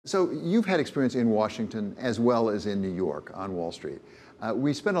So you've had experience in Washington as well as in New York on Wall Street.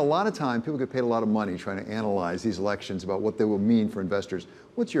 We spend a lot of time, people get paid a lot of money trying to analyze these elections about what they will mean for investors.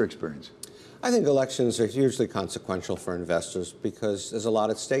 What's your experience? I think elections are hugely consequential for investors because there's a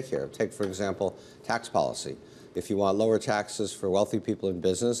lot at stake here. Take, for example, tax policy. If you want lower taxes for wealthy people in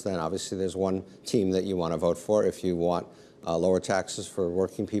business, then obviously there's one team that you want to vote for. If you want lower taxes for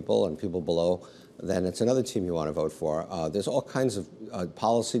working people and people below, then it's another team you want to vote for. There's all kinds of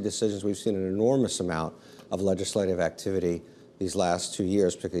policy decisions. We've seen an enormous amount of legislative activity these last 2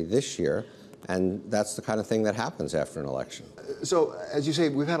 years, particularly this year, and that's the kind of thing that happens after an election. So, as you say,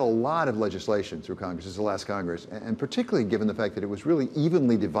 we've had a lot of legislation through Congress, this is the last Congress, and particularly given the fact that it was really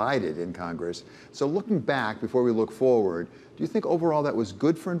evenly divided in Congress. So looking back, before we look forward, do you think overall that was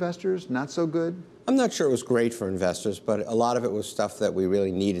good for investors, not so good? I'm not sure it was great for investors, but a lot of it was stuff that we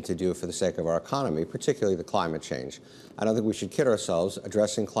really needed to do for the sake of our economy, particularly the climate change. I don't think we should kid ourselves.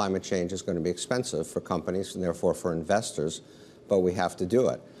 Addressing climate change is going to be expensive for companies and therefore for investors, but we have to do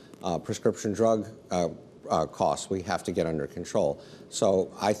it. Prescription drug costs, we have to get under control.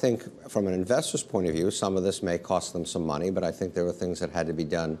 So I think from an investor's point of view, some of this may cost them some money, but I think there were things that had to be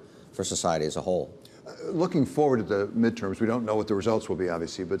done for society as a whole. Looking forward to the midterms, we don't know what the results will be,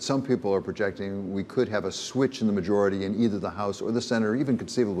 obviously, but some people are projecting we could have a switch in the majority in either the House or the Senate, or even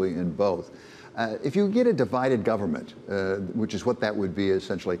conceivably in both. If you get a divided government, which is what that would be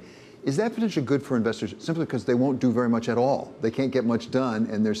essentially, is that potentially good for investors simply because they won't do very much at all? They can't get much done,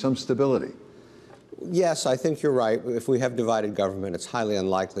 and there's some stability. Yes, I think you're right. If we have divided government, it's highly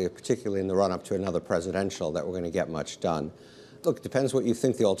unlikely, particularly in the run-up to another presidential, that we're going to get much done. Look, it depends what you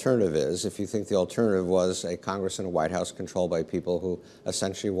think the alternative is. If you think the alternative was a Congress and a White House controlled by people who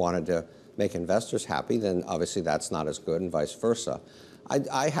essentially wanted to make investors happy, then obviously that's not as good, and vice versa.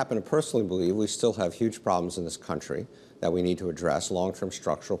 I happen to personally believe we still have huge problems in this country that we need to address, long-term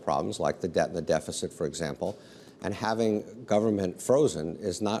structural problems like the debt and the deficit, for example. And having government frozen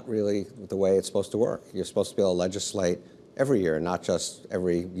is not really the way it's supposed to work. You're supposed to be able to legislate every year, not just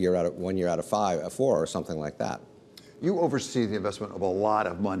every year out of 1 year out of four or something like that. You oversee the investment of a lot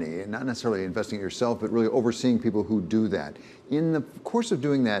of money, and not necessarily investing it yourself, but really overseeing people who do that. In the course of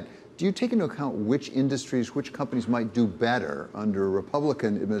doing that, do you take into account which industries, which companies might do better under a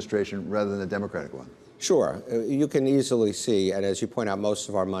Republican administration rather than a Democratic one? Sure. You can easily see, and as you point out, most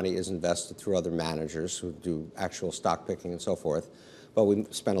of our money is invested through other managers who do actual stock picking and so forth. But we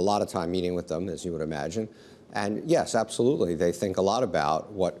spend a lot of time meeting with them, as you would imagine. And yes, absolutely, they think a lot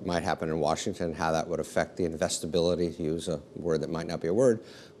about what might happen in Washington, how that would affect the investability, to use a word that might not be a word,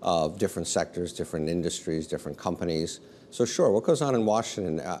 of different sectors, different industries, different companies. So sure, what goes on in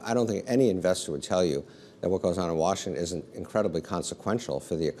Washington, I don't think any investor would tell you that what goes on in Washington isn't incredibly consequential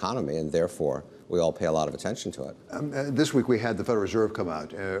for the economy, and therefore we all pay a lot of attention to it. This week we had the Federal Reserve come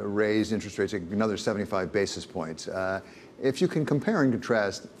out, raise interest rates another 75 basis points. If you can compare and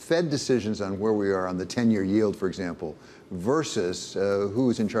contrast Fed decisions on where we are on the 10-year yield, for example, versus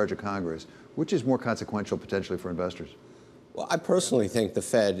who's in charge of Congress, which is more consequential potentially for investors? Well, I personally think the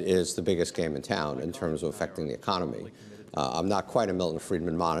Fed is the biggest game in town in terms of affecting the economy. I'm not quite a Milton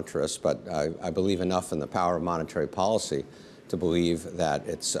Friedman monetarist, but I believe enough in the power of monetary policy to believe that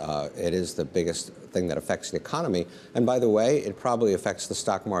it is the biggest thing that affects the economy. And by the way, it probably affects the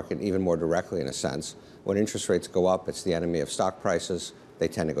stock market even more directly in a sense. When interest rates go up, it's the enemy of stock prices. They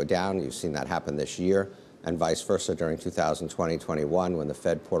tend to go down. You've seen that happen this year, and vice versa during 2020-21 when the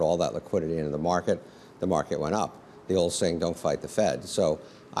Fed poured all that liquidity into the market went up. The old saying, don't fight the Fed. So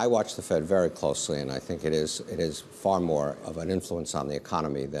I watch the Fed very closely, and I think it is far more of an influence on the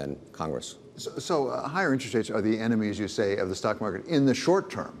economy than Congress. So higher interest rates are the enemies, you say, of the stock market in the short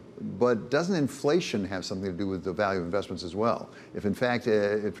term. But doesn't inflation have something to do with the value of investments as well? If in fact,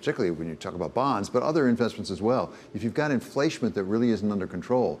 particularly when you talk about bonds, but other investments as well, if you've got inflation that really isn't under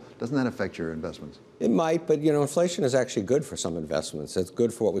control, doesn't that affect your investments? It might, but you know, inflation is actually good for some investments. It's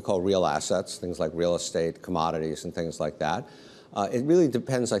good for what we call real assets, things like real estate, commodities, and things like that. It really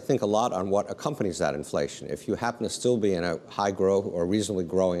depends, I think, a lot on what accompanies that inflation. If you happen to still be in a high growth or reasonably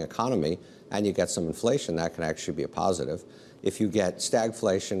growing economy and you get some inflation, that can actually be a positive. If you get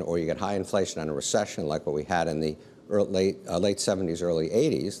stagflation or you get high inflation and a recession like what we had in the late 70s, early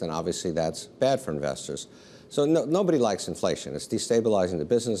 80s, then obviously that's bad for investors. So nobody likes inflation. It's destabilizing the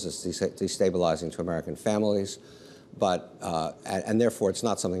business, it's destabilizing to American families, but, and therefore it's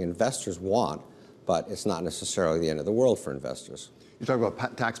not something investors want, but it's not necessarily the end of the world for investors. You talked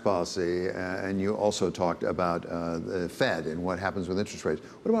about tax policy, and you also talked about the Fed and what happens with interest rates.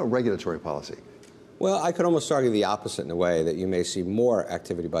 What about regulatory policy? Well, I could almost argue the opposite in a way, that you may see more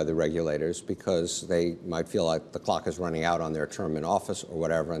activity by the regulators because they might feel like the clock is running out on their term in office or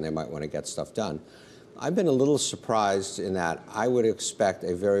whatever, and they might want to get stuff done. I've been a little surprised in that I would expect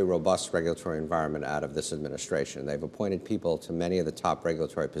a very robust regulatory environment out of this administration. They've appointed people to many of the top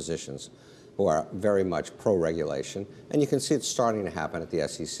regulatory positions who are very much pro-regulation, and you can see it starting to happen at the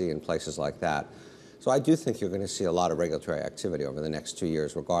SEC and places like that. So I do think you're going to see a lot of regulatory activity over the next 2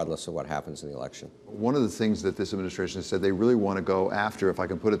 years, regardless of what happens in the election. One of the things that this administration has said they really want to go after, if I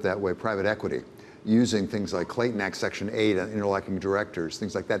can put it that way, private equity, using things like Clayton Act Section 8 on interlocking directors,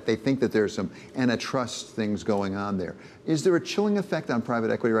 things like that. They think that there's some antitrust things going on there. Is there a chilling effect on private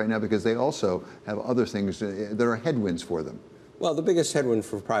equity right now because they also have other things that are headwinds for them? Well, the biggest headwind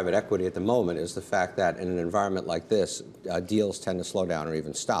for private equity at the moment is the fact that in an environment like this, deals tend to slow down or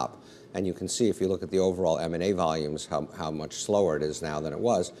even stop. And you can see, if you look at the overall M&A volumes, how much slower it is now than it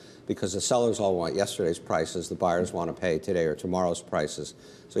was, because the sellers all want yesterday's prices, the buyers want to pay today or tomorrow's prices,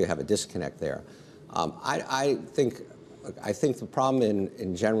 so you have a disconnect there. I think the problem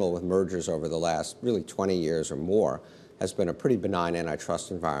in general with mergers over the last really 20 years or more has been a pretty benign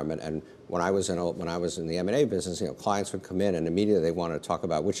antitrust environment. And when I was in the M&A business, clients would come in and immediately they wanted to talk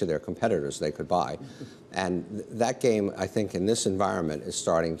about which of their competitors they could buy. And that game, I think, in this environment is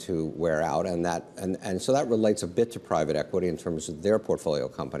starting to wear out, and so that relates a bit to private equity in terms of their portfolio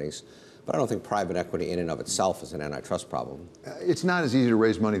companies. But I don't think private equity in and of itself is an antitrust problem. It's not as easy to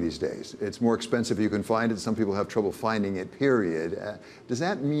raise money these days. It's more expensive if you can find it. Some people have trouble finding it, period. Does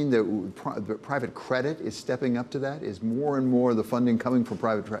that mean that private credit is stepping up to that? Is more and more the funding coming from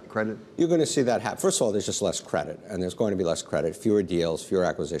private credit? You're going to see that happen. First of all, there's just less credit, and there's going to be less credit, fewer deals, fewer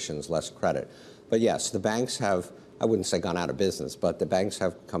acquisitions, less credit. But yes, the banks have, I wouldn't say gone out of business, but the banks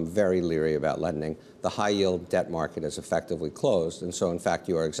have become very leery about lending. The high-yield debt market is effectively closed, and so in fact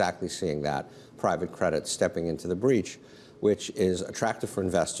you are exactly seeing that, private credit stepping into the breach, which is attractive for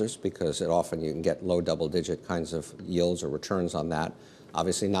investors because often you can get low double-digit kinds of yields or returns on that.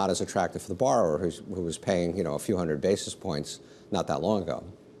 Obviously not as attractive for the borrower who was paying a few hundred basis points not that long ago.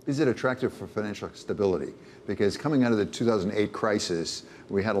 Is it attractive for financial stability? Because coming out of the 2008 crisis,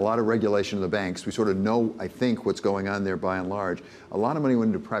 we had a lot of regulation of the banks. We sort of know, I think, what's going on there by and large. A lot of money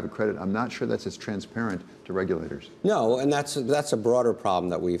went into private credit. I'm not sure that's as transparent to regulators. No, and that's a broader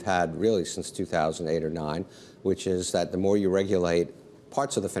problem that we've had really since 2008 or 9, which is that the more you regulate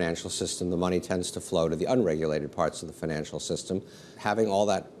parts of the financial system, the money tends to flow to the unregulated parts of the financial system. Having all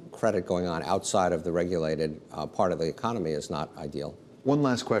that credit going on outside of the regulated part of the economy is not ideal. One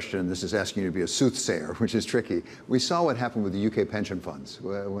last question, this is asking you to be a soothsayer, which is tricky. We saw what happened with the UK pension funds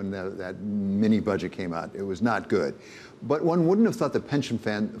when that mini budget came out. It was not good. But one wouldn't have thought that pension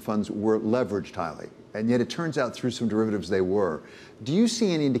funds were leveraged highly, and yet it turns out through some derivatives they were. Do you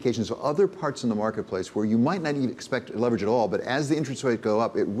see any indications of other parts in the marketplace where you might not even expect leverage at all, but as the interest rates go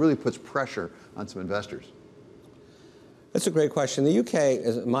up, it really puts pressure on some investors? That's a great question. The UK,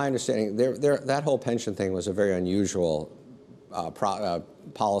 is my understanding, that whole pension thing was a very unusual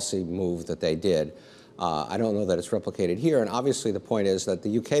policy move that they did. I don't know that it's replicated here, and obviously the point is that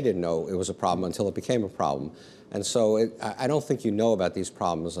the UK didn't know it was a problem until it became a problem. And so I don't think you know about these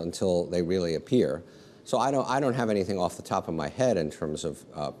problems until they really appear. So I don't have anything off the top of my head in terms of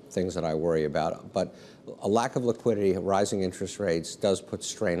things that I worry about, but a lack of liquidity, rising interest rates does put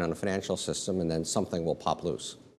strain on the financial system, and then something will pop loose.